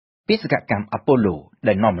បេសកកម្មអប៉ូឡូ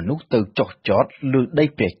ដែលនាំមនុស្សទៅចុះចតលើដី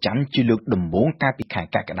ព្រះច័ន្ទជាលើកដំបូងកាលពីខែ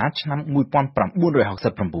កក្កដាឆ្នាំ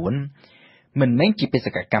1969មិនមែនជាបេស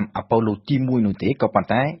កកម្មអប៉ូឡូទី1នោះទេក៏ប៉ុន្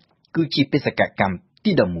តែគឺជាបេសកកម្ម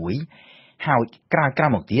ទី11ហើយក្រោយ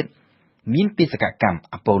មកទៀតមានបេសកកម្ម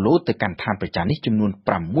អប៉ូឡូទៅកាន់ឋានព្រះច័ន្ទនេះចំនួន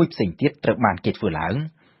6ផ្សេងទៀតត្រូវបានគេធ្វើឡើង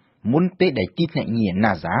មុនពេលដែលទីភ្នាក់ងារ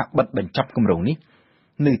NASA បិទបញ្ចប់គម្រោងនេះ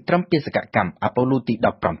នៅត្រឹមបេសកកម្មអប៉ូឡូទី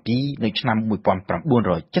17នៅឆ្នាំ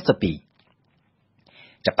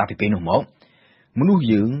1972ចាប់តាំងពីពេលនោះមកមនុស្ស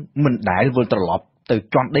យើងមិនដែលវិលត្រឡប់ទៅ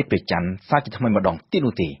ជាន់ដីព្រះច័ន្ទសាជាថ្មីម្ដងទៀត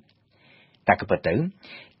នោះទេតែក៏ពិតទៅ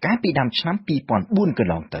កាលពីដើមឆ្នាំ2004ក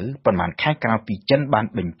ន្លងទៅប្រហែលខែក្រោយពីចិនបាន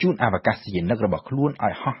បញ្ជូនអវកាសយានិករបស់ខ្លួនឲ្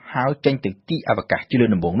យហោះហើរចេញទៅទីអវកាសជាលើក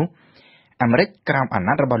ដំបូងនោះអាមេរិកក្រោមអាណ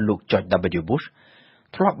ត្តិរបស់លោក George W. Bush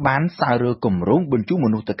ធ្លាប់បានសើរើគម្រោងបញ្ជូនម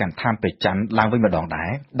នុស្សទៅកាន់ឋានព្រះច័ន្ទឡើងវិញម្ដងដែរ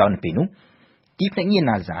ដោយនៅពេលនោះទីភ្នាក់ងារ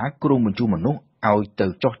NASA គ្រោងបញ្ជូនមនុស្សឲ្យទៅ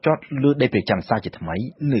ចុះចតលើដីព្រះច័ន្ទសាជាថ្មី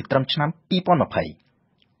នៅត្រឹមឆ្នាំ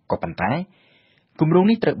2020ក៏ប៉ុន្តែគម្រោង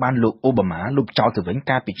នេះត្រូវបានលោកអូបាម៉ាលុបចោលទៅវិញ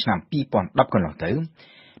កាលពីឆ្នាំ2010កន្លងទៅ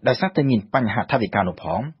ដោយសារតែមានបញ្ហាថវិកានោះផ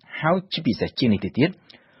ងហើយជាពិសេសជាងនេះទៅទៀត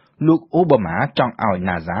លោកអូបាម៉ាចង់ឲ្យ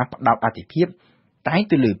NASA ផ្ដោតអាទិភាពតែ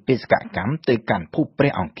ទៅលើបេសកកម្មទៅកាន់ភពព្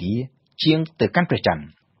រះអង្គារជាងទៅកាន់ព្រះច័ន្ទ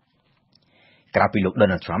ក្រោយពីលោក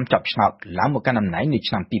Donald Trump ចាប់ឆ្នោតឡើងមកកាន់តំណែងនៅ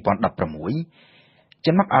ឆ្នាំ2016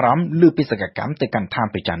ចំណាប់អារម្មណ៍លើបេសកកម្មទៅកាន់ឋាន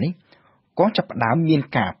ព្រះច័ន្ទនេះក៏ចាប់ផ្ដើមមាន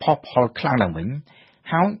ការផុសផុលខ្លាំងឡើងវិញ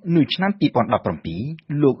ហើយនៅឆ្នាំ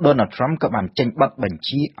2017លោក Donald Trump ក៏បានចេញប័ណ្ណបញ្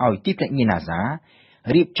ជាឲ្យទីភ្នាក់ងារ NASA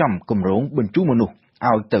រៀបចំគម្រោងបញ្ជូនមនុស្ស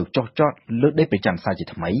ឲ្យទៅចុះចតលើដីព្រះច័ន្ទសាជា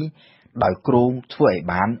ថ្មីដោយគ្រោងធ្វើឲ្យ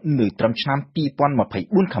បាននៅត្រឹមឆ្នាំ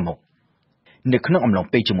2024ខាងមុខនៅក្នុងអំឡុង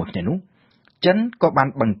ពេលជាមួយគ្នានោះចិនក៏បាន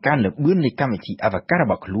បង្កើនល្បឿននៃកម្មវិធីអវកាសរ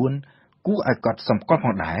បស់ខ្លួនគួរឲ្យកត់សម្គាល់ផ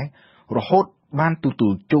ងដែររហូតបានទទួ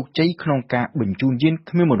លជោគជ័យក្នុងការបញ្ជូនយាន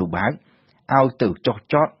គ្មានមនុស្សបើកឲ្យទៅចុះ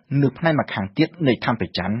ចតនៅផ្នែកម្ខាងទៀតនៃឋានព្រះ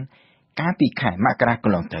ច័ន្ទកាលពីខែមករាក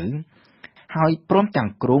ន្លងទៅហើយព្រមទាំង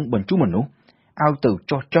គ្រោងបញ្ជូនមនុស្សឲ្យទៅ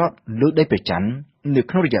ចុះចតលើដីព្រះច័ន្ទនៅ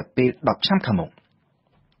ក្នុងរយៈពេល10ឆ្នាំខាងមុខ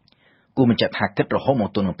គួរបញ្ជាក់ថាគិតរហូតមក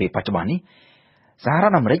ទល់នឹងពេលបច្ចុប្បន្ននេះសហរ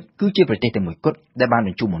ដ្ឋអាមេរិកគឺជាប្រទេសតែមួយគត់ដែលបានប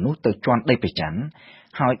ញ្ជូនមនុស្សទៅជាន់ដីព្រះច័ន្ទ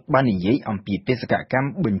ហើយបាននិយាយអំពីបេសកកម្ម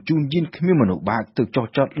បញ្ជូនយានគ្មានមនុស្សបើកទៅចុះ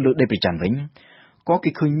ចតលើដីព្រះច័ន្ទវិញក៏គេ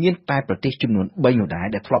ឃើញមានតែប្រទេសចំនួន3នោះដែរ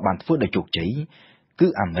ដែលធ្លាប់បានធ្វើដោយជោគជ័យគឺ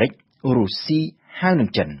អាមេរិករុស្ស៊ីហើយនិង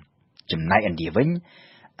ចិនចំណែកឥណ្ឌាវិញ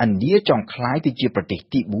ឥណ្ឌាចង់ក្លាយទៅជាប្រទេស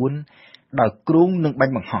ទី4ដោយគ្រោងនឹងបា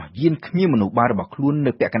ញ់បង្ហោះយានគ្មានមនុស្សបើករបស់ខ្លួន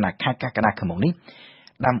នៅពាក់កណ្ដាលខែកក្កដាខាងមុខនេះ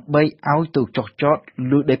ដើម្បីឲ្យទៅចុះចត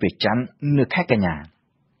លើដីព្រះច័ន្ទនៅខែកញ្ញា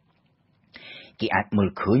គេអាចមើល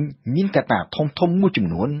ឃើញមានកត្តាធំមួយចំ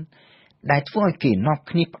នួនដែលធ្វើឲ្យគេនាំ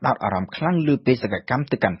គ្នាផ្ដោតអារម្មណ៍ខ្លាំងលើបេសកកម្ម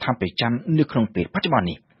ទៅកាន់ឋានព្រះច័ន្ទនៅក្នុងពេលបច្ចុប្បន្ន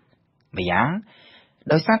នេះម្យ៉ាង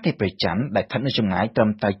ដោយសារតែព្រះច័ន្ទដែលស្ថិតនៅចម្ងាយត្រឹម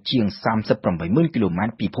តែជាង 38,000 គីឡូម៉ែ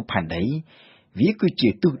ត្រពីភពផែនដីវាគឺជា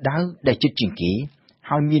ទិសដៅដែលជិតជាងគេ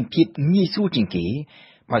ហើយមានភាពងាយស្រួលជាងគេ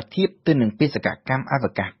បើធៀបទៅនឹងបេសកកម្មអវ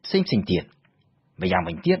កាសផ្សេងទៀតម្យ៉ាង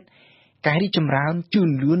វិញទៀតការរីកចម្រើនជឿន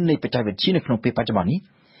លឿននៃបច្ចេកវិទ្យានៅក្នុងពេលបច្ចុប្បន្ននេះ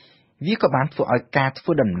វាក៏បានធ្វើឲ្យការធ្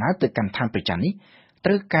វើដំណើរទៅកាន់ឋានព្រះច័ន្ទនេះត្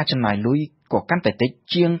រូវការចំណាយលុយក៏កាន់តែតិច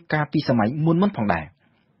ជាងកាលពីសម័យមុនផងដែរ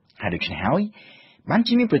ហើយដូច្នេះហើយបាន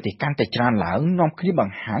ជាមានប្រទេសកាន់តែច្រើនឡើងនាំគ្នាប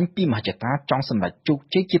ង្ហាញពីមហិច្ឆតាចង់សម្រេចជោគ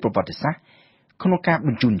ជ័យជាប្រវត្តិសាស្ត្រក្នុងការប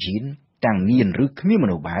ញ្ជូនយានទាំងមានឬគ្មានម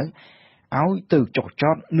នុស្សបើកឲ្យទៅចុះច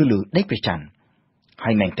តនៅលើដីព្រះច័ន្ទ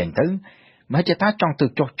ហើយមែនទែនទៅមហិច្ឆតាចង់ទៅ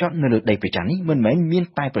ចុះចតនៅលើដីព្រះច័ន្ទនេះមិនមែនមាន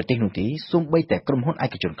តែប្រទេសនោះទេសូម្បីតែក្រុមហ៊ុនឯ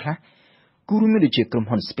កជនខ្លះគូរួមមានដូចជាក្រុម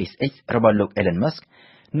ហ៊ុន SpaceX របស់លោក Elon Musk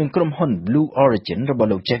និងក្រុមហ៊ុន Blue Origin របស់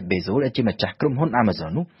លោក Jeff Bezos ដែលជាម្ចាស់ក្រុមហ៊ុន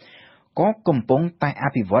Amazon នោះក៏កំពុងតែអ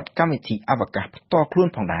ភិវឌ្ឍកម្មវិធីអវកាសផ្ទាល់ខ្លួន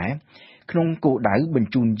ផងដែរក្នុងគោលដៅបញ្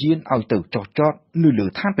ជូនយានឲ្យទៅចុះចតនៅលើ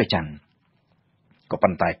ឋានព្រះច័ន្ទក៏ប៉ុ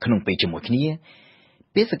ន្តែក្នុងពេលជាមួយគ្នា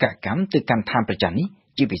បេសកកម្មទៅកាន់ឋានព្រះច័ន្ទនេះ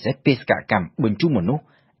ជាពិសេសបេសកកម្មបញ្ជូនមនុស្ស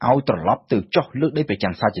ឲ្យត្រឡប់ទៅចុះលើដីព្រះច័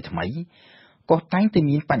ន្ទសាជាថ្មីក៏តែងតែ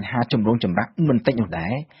មានបញ្ហាចម្រូងចម្រាសមិនតិចនោះដែ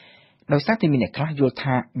រដោយសារតែមានអ្នកខ្លះយល់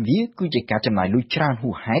ថាវាគឺជាការចំណាយលុយច្រើនហួ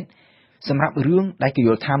សហេតុសម្រាប់រឿងដែលគេយ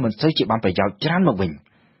ល់ថាមិនសូវជាបានប្រយោជន៍ច្រើនមកវិញ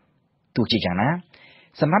ទោះជាយ៉ាងណា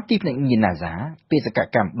សម្រាប់ទីភ្នាក់ងារ NASA បេសក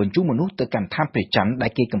កម្មបញ្ជូនមនុស្សទៅកាន់ឋានព្រះច័ន្ទដែ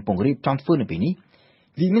លគេកំពុងរៀបចំធ្វើនៅពេលនេះ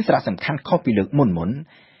វាមានសារៈសំខាន់ខុសពីលើកមុន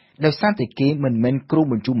ដោយសារតែគេមិនមែនគ្រោង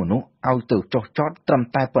បញ្ជូនមនុស្សឲ្យទៅចុះចតត្រឹម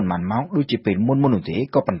តែប៉ុន្មានម៉ោងដូចជាពេលមុននោះទេ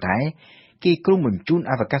ក៏ប៉ុន្តែគេគ្រោងបញ្ជូន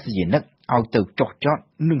អវកាសយានិកឲ្យទៅចុះចត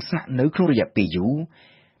និងស្នាក់នៅក្នុងរយៈពេលយូរ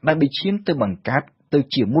ដើម្បីឈានទៅបង្កើតទៅ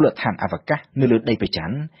ជាមូលដ្ឋានអវកាសនៅលើដីព្រះច័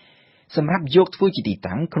ន្ទសម្រាប់យកធ្វើជាទី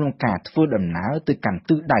តាំងក្នុងការធ្វើដំណើរទៅកាន់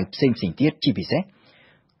ទិសដៅផ្សេងទៀតជាពិសេស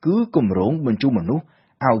គឺគម្រោងបញ្ជូនមនុស្ស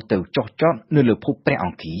ឲ្យទៅចុះចតនៅលើភពព្រះអ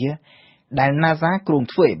ង្គារដែល NASA គ្រោង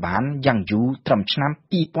ធ្វើឲ្យបានយ៉ាងយូរត្រឹមឆ្នាំ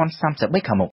2033ខាងមុខ